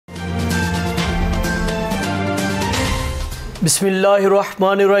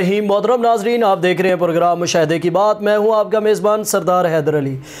बिस्मिल्लाहिर्रहमानिर्रहीम। मोहतरम नाजरीन, आप देख रहे हैं प्रोग्राम मुशाहिदे की बात। मैं हूं आपका मेज़बान सरदार हैदर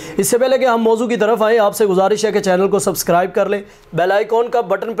अली। इससे पहले कि हम मौजू की तरफ आएँ, आपसे गुजारिश है कि चैनल को सब्सक्राइब कर लें, बेल आइकॉन का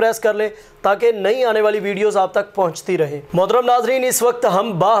बटन प्रेस कर लें ताकि नई आने वाली वीडियोस आप तक पहुंचती रहे। मोहतरम नाजरीन, इस वक्त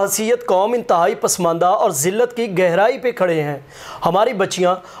हम बाहसीयत कौम इंतहाई पसमानदा और ज़िल्लत की गहराई पे खड़े हैं। हमारी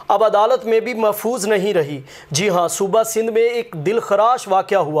बच्चियां अब अदालत में भी महफूज नहीं रही। जी हाँ, सूबा सिंध में एक दिलखराश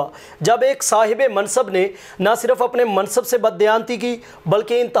वाक़या हुआ जब एक साहिब मनसब ने न सिर्फ अपने मनसब से बददयांती की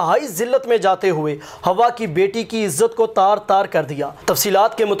बल्कि इंतहाई ज़िल्लत में जाते हुए हवा की बेटी की इज्जत को तार तार कर दिया।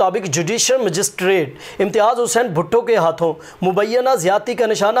 तफसीलात के मुताबिक जुडिशल मजिस्ट्रेट इम्तियाज़ हुसैन भुट्टो के हाथों मुबैना ज़्यादती का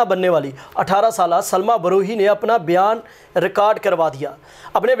निशाना बनने वाली 18 साला सलमा बरूही ने अपना बयान रिकॉर्ड करवा दिया।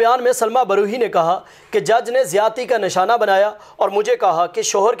 अपने बयान में सलमा बरूही ने कहा कि जज ने ज़्यादती का निशाना बनाया और मुझे कहा कि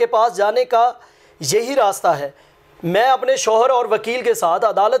शोहर के पास जाने का यही रास्ता है। मैं अपने शोहर और वकील के साथ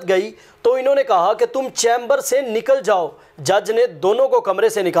अदालत गई तो इन्होंने कहा कि तुम चैम्बर से निकल जाओ। जज ने दोनों को कमरे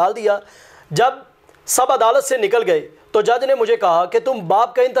से निकाल दिया। जब सब अदालत से निकल गए तो जज ने मुझे कहा कि तुम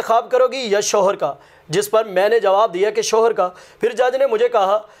बाप का इंतखाब करोगी या शोहर का, जिस पर मैंने जवाब दिया कि शोहर का। फिर जज ने मुझे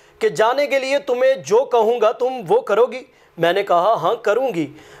कहा कि जाने के लिए तुम्हें जो कहूँगा तुम वो करोगी। मैंने कहा हाँ करूँगी।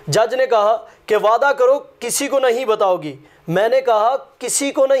 जज ने कहा कि वादा करो किसी को नहीं बताओगी। मैंने कहा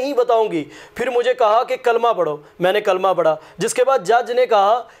किसी को नहीं बताऊंगी। फिर मुझे कहा कि कलमा पढ़ो। मैंने कलमा पढ़ा, जिसके बाद जज ने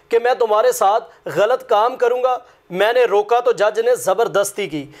कहा कि मैं तुम्हारे साथ गलत काम करूंगा। मैंने रोका तो जज ने ज़बरदस्ती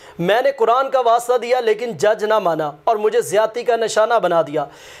की। मैंने कुरान का वास्ता दिया लेकिन जज ना माना और मुझे ज़्यादती का निशाना बना दिया।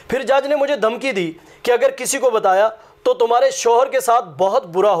 फिर जज ने मुझे धमकी दी कि अगर किसी को बताया तो तुम्हारे शोहर के साथ बहुत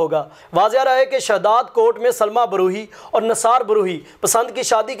बुरा होगा। वाज़ेह रहा है कि शहदाद कोर्ट में सलमा बरूही और नसार बरूही पसंद की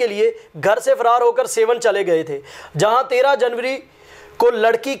शादी के लिए घर से फरार होकर सेवन चले गए थे, जहां 13 जनवरी को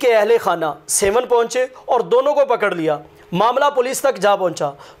लड़की के अहले खाना सेवन पहुंचे और दोनों को पकड़ लिया। मामला पुलिस तक जा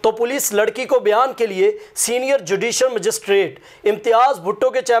पहुंचा तो पुलिस लड़की को बयान के लिए सीनियर जुडिशल मजिस्ट्रेट इम्तियाज़ भुट्टो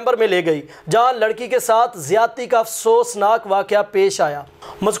के चैम्बर में ले गई, जहां लड़की के साथ ज़्यादती का अफसोसनाक वाक़या पेश आया।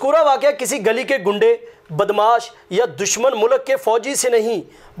 मज़कूरा वाक़या किसी गली के गुंडे, बदमाश या दुश्मन मुल्क के फ़ौजी से नहीं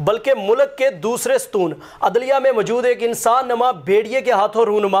बल्कि मुल्क के दूसरे सतून अदलिया में मौजूद एक इंसान नमा भेड़िए के हाथों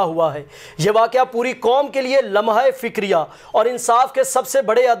रूनुमा हुआ है। यह वाक़या पूरी कौम के लिए लम्हा फ़िक्रिया और इंसाफ के सबसे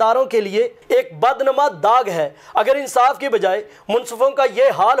बड़े अदारों के लिए एक बदनमा दाग है। अगर इंसाफ के बजाय मुनसिफों का ये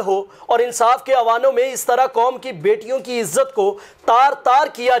हाल हो और इंसाफ के अवानों में इस तरह कौम की बेटियों की इज्जत को तार तार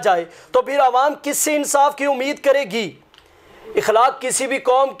किया जाए तो फिर आवाम किससे इंसाफ की उम्मीद करेगी। इखलाक किसी भी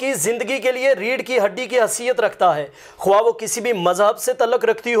कौम की ज़िंदगी के लिए रीढ़ की हड्डी की हैसियत रखता है, ख्वाह वो किसी भी मज़हब से तल्लुक़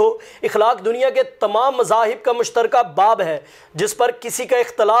रखती हो। इखलाक दुनिया के तमाम मज़ाहिब का मुश्तरका बाब है जिस पर किसी का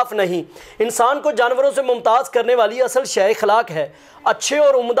इख्तलाफ नहीं। इंसान को जानवरों से मुमताज़ करने वाली असल शय इखलाक है। अच्छे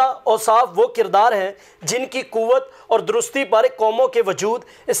और उम्दा और साफ वो किरदार हैं जिनकी क़ुव्वत और दुरुस्ती पर कौमों के वजूद,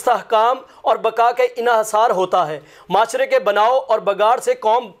 इस्तेहकाम और बका का इन्हिसार होता है। माशरे के बनाव और बगाड़ से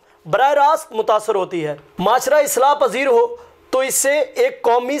कौम बराह रास्त मुतासर होती है। माशरा इस्लाह पजीर हो तो इससे एक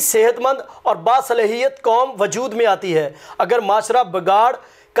कौमी सेहतमंद और बासलाहियत कौम वजूद में आती है। अगर माशरा बिगाड़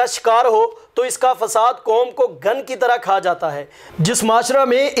का शिकार हो तो इसका फसाद कौम को गन की तरह खा जाता है। जिस माशरा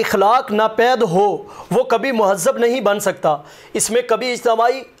में इखलाक नापैद हो वो कभी महज़ब नहीं बन सकता। इसमें कभी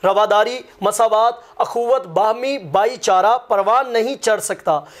इज्तिमाई रवादारी, मसावात, अखुवत, बाहमी भाईचारा परवान नहीं चढ़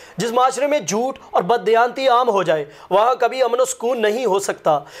सकता। जिस माशरे में झूठ और बददयांती आम हो जाए वहाँ कभी अमन व सुकून नहीं हो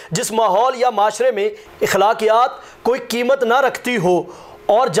सकता। जिस माहौल या माशरे में इखलाकियात कोई कीमत ना रखती हो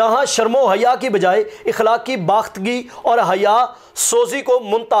और जहाँ शर्मो हया की बजाय इखलाकी बाख्तगी और हया सोजी को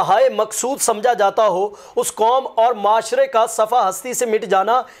मुंतहाए मकसूद समझा जाता हो, उस कौम और माशरे का सफ़ा हस्ती से मिट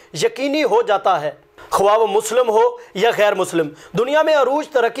जाना यकीनी हो जाता है। ख्वाह वो मुस्लिम हो या गैर मुस्लिम, दुनिया में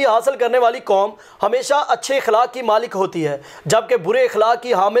अरूज तरक्की हासिल करने वाली कौम हमेशा अच्छे इखलाक की मालिक होती है, जबकि बुरे इखलाक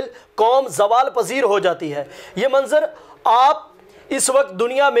की हामिल कौम ज़वाल पजीर हो जाती है। ये मंजर आप इस वक्त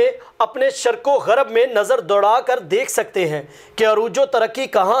दुनिया में अपने शर्को गरब में नज़र दौड़ा कर देख सकते हैं कि अरूजो तरक्की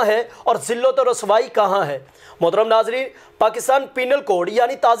कहाँ है और ज़िल्लत और रसवाई कहाँ है। मोहतरम नाज़रीन, पाकिस्तान पीनल कोड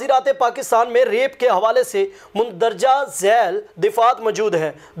यानी ताज़ीरात पाकिस्तान में रेप के हवाले से मुंदरजा झैल दिफात मौजूद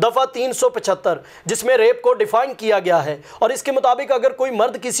है, दफ़ा 375, जिसमें रेप को डिफ़ाइन किया गया है। और इसके मुताबिक अगर कोई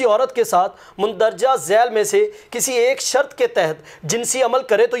मर्द किसी औरत के साथ मुंदरजा झैल में से किसी एक शर्त के तहत जिनसी अमल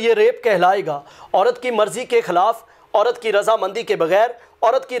करे तो ये रेप कहलाएगा। औरत की मर्ज़ी के ख़िलाफ़, औरत की रजामंदी के बगैर,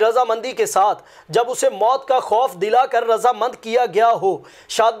 औरत की रजामंदी के साथ, जब उसे मौत का खौफ दिलाकर रजामंद किया गया हो,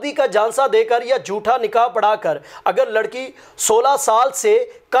 शादी का झांसा देकर या झूठा निकाह पढ़ाकर, अगर लड़की 16 साल से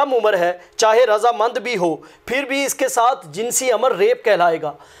कम उम्र है चाहे रजामंद भी हो फिर भी इसके साथ जिनसी अमल रेप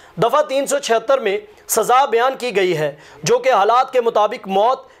कहलाएगा। दफ़ा 376 में सज़ा बयान की गई है जो कि हालात के मुताबिक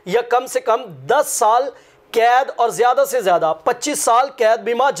मौत या कम से कम 10 साल कैद और ज़्यादा से ज़्यादा 25 साल कैद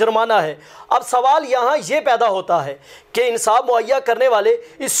बीमा जुर्माना है। अब सवाल यहाँ ये पैदा होता है कि इंसाफ मुहैया करने वाले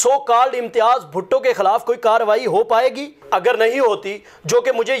इस सो कॉल्ड इम्तियाज़ भुट्टो के खिलाफ कोई कार्रवाई हो पाएगी? अगर नहीं होती, जो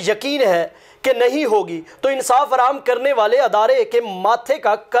कि मुझे यकीन है कि नहीं होगी, तो इंसाफ फराहम करने वाले अदारे के माथे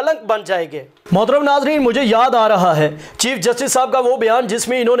का कलंक बन जाएंगे। मोहतरम नाज़रीन, मुझे याद आ रहा है चीफ जस्टिस साहब का वो बयान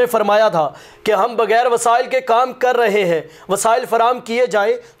जिसमें इन्होंने फरमाया था कि हम बगैर वसाइल के काम कर रहे हैं, वसाइल फराहम किए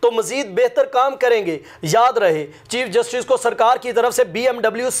जाएं तो मज़ीद बेहतर काम करेंगे। याद रहे, चीफ जस्टिस को सरकार की तरफ से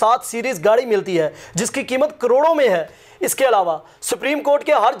BMW 7 सीरीज़ गाड़ी मिलती है जिसकी कीमत करोड़ों में है। इसके अलावा सुप्रीम कोर्ट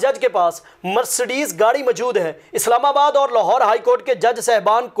के हर जज के पास मर्सिडीज़ गाड़ी मौजूद है। इस्लामाबाद और लाहौर हाई कोर्ट के जज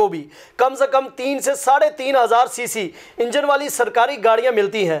साहबान को भी कम से कम 3 से 3,500 सीसी इंजन वाली सरकारी गाड़ियां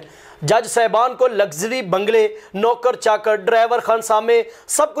मिलती हैं। जज साहबान को लग्जरी बंगले, नौकर चाकर, ड्राइवर, खानसामे,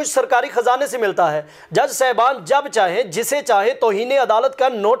 सब कुछ सरकारी खजाने से मिलता है। जज साहबान जब चाहे, जिसे चाहे तौहीन अदालत का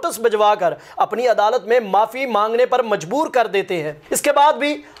नोटिस भिजवा कर अपनी अदालत में माफ़ी मांगने पर मजबूर कर देते हैं। इसके बाद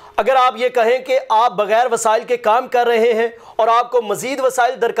भी अगर आप ये कहें कि आप बगैर वसाइल के काम कर रहे हैं और आपको मज़ीद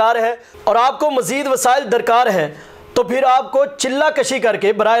वसाइल दरकार है तो फिर आपको चिल्ला कशी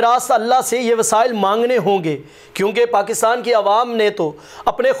करके बराह रास्त अल्लाह से ये वसाइल मांगने होंगे, क्योंकि पाकिस्तान की आवाम ने तो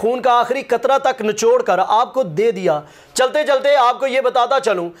अपने खून का आखिरी कतरा तक निचोड़ कर आपको दे दिया। चलते चलते आपको ये बताता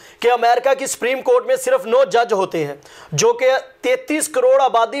चलूँ कि अमेरिका की सुप्रीम कोर्ट में सिर्फ 9 जज होते हैं जो कि 33 करोड़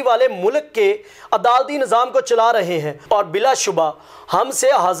आबादी वाले मुल्क के अदालती निज़ाम को चला रहे हैं और बिलाशुबा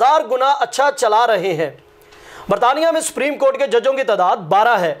हमसे 1000 गुना अच्छा चला रहे हैं। बरतानिया में सुप्रीम कोर्ट के जजों की तादाद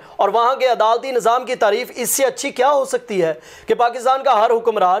 12 है और वहाँ के अदालती निज़ाम की तारीफ इससे अच्छी क्या हो सकती है कि पाकिस्तान का हर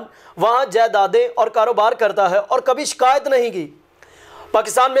हुक्मरान वहाँ जायदादें और कारोबार करता है और कभी शिकायत नहीं की।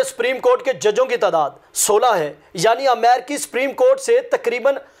 पाकिस्तान में सुप्रीम कोर्ट के जजों की तादाद 16 है, यानी अमेरिकी सुप्रीम कोर्ट से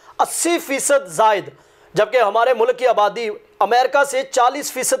तकरीबन 80% ज़ायद, जबकि हमारे मुल्क की आबादी अमेरिका से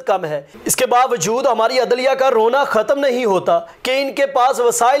 40% कम है। इसके बावजूद हमारी अदलिया का रोना ख़त्म नहीं होता कि इनके पास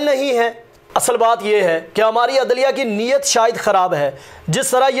वसाइल नहीं है। असल बात यह है कि हमारी अदलिया की नीयत शायद ख़राब है।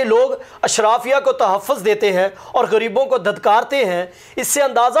 जिस तरह ये लोग अशराफिया को तहफ़्फ़ुज़ देते हैं और गरीबों को धत्कारते हैं, इससे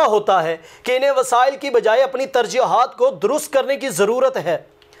अंदाज़ा होता है कि इन्हें वसाइल की बजाय अपनी तरजीहात को दुरुस्त करने की ज़रूरत है।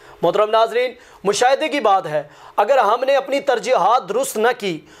 मोहतरम नाज़रीन, मुशाहिदे की बात है, अगर हमने अपनी तरजीहात दुरुस्त न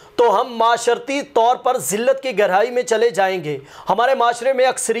की तो हम माशरती तौर पर ज़िल्लत की गहराई में चले जाएंगे। हमारे माशरे में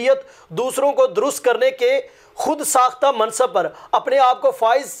अक्सरियत दूसरों को दुरुस्त करने के खुद साख्ता मनसब पर अपने आप को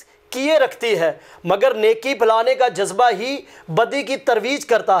फाइज किए रखती है, मगर नेकी फैलाने का जज्बा ही बदी की तरवीज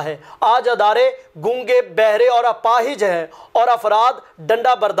करता है। आज अदारे गूंगे, बहरे और अपाहिज हैं और अफराद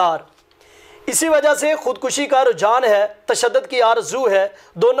डंडा बरदार। इसी वजह से खुदकुशी का रुझान है, तशद्दुद की आरज़ू है।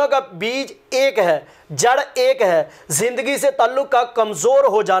 दोनों का बीज एक है, जड़ एक है। ज़िंदगी से ताल्लुक़ का कमज़ोर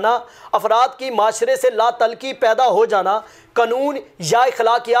हो जाना, अफराद की माशरे से लातल्की पैदा हो जाना, कानून या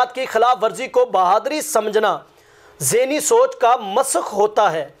अखलाकियात की खिलाफ वर्जी को बहादुरी समझना ज़हनी सोच का मसख होता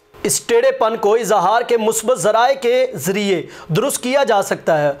है। इस टेढ़ेपन को इजहार के मुस्बत ज़राए के ज़रिए दुरुस्त किया जा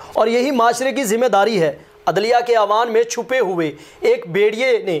सकता है और यही माशरे की ज़िम्मेदारी है। अदलिया के अवान में छुपे हुए एक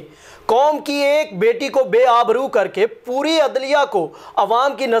भेड़िए ने कौम की एक बेटी को बेआबरू करके पूरी अदलिया को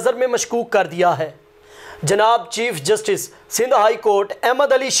अवाम की नज़र में मशकूक कर दिया है। जनाब chief justice Sindh high court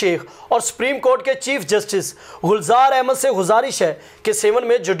Ahmad Ali Sheikh और सुप्रीम कोर्ट के चीफ जस्टिस गुलजार अहमद से गुजारिश है कि 7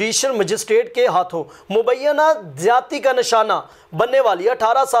 में जुडिशल मजिस्ट्रेट के हाथों मुबैना ज़्यादती का निशाना बनने वाली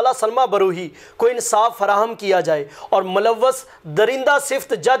 18 साल सलमा बरूही को इंसाफ फराहम किया जाए और मुलव्वस दरिंदा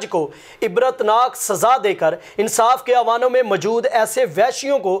सिफ्त जज को इबरतनाक सज़ा देकर इंसाफ के अवानों में मौजूद ऐसे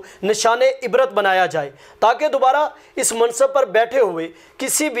वैशियों को निशाने इबरत बनाया जाए, ताकि दोबारा इस मनसब पर बैठे हुए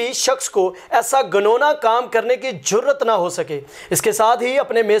किसी भी शख्स को ऐसा गनौना काम करने की जुर्रत ना हो सके। इसके साथ ही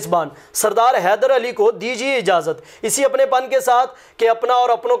अपने मेज़बान सरदार हैदर अली को दीजिए इजाज़त इसी अपनेपन के साथ कि अपना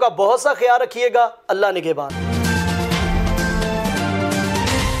और अपनों का बहुत सा ख्याल रखिएगा। अल्लाह निगहबान।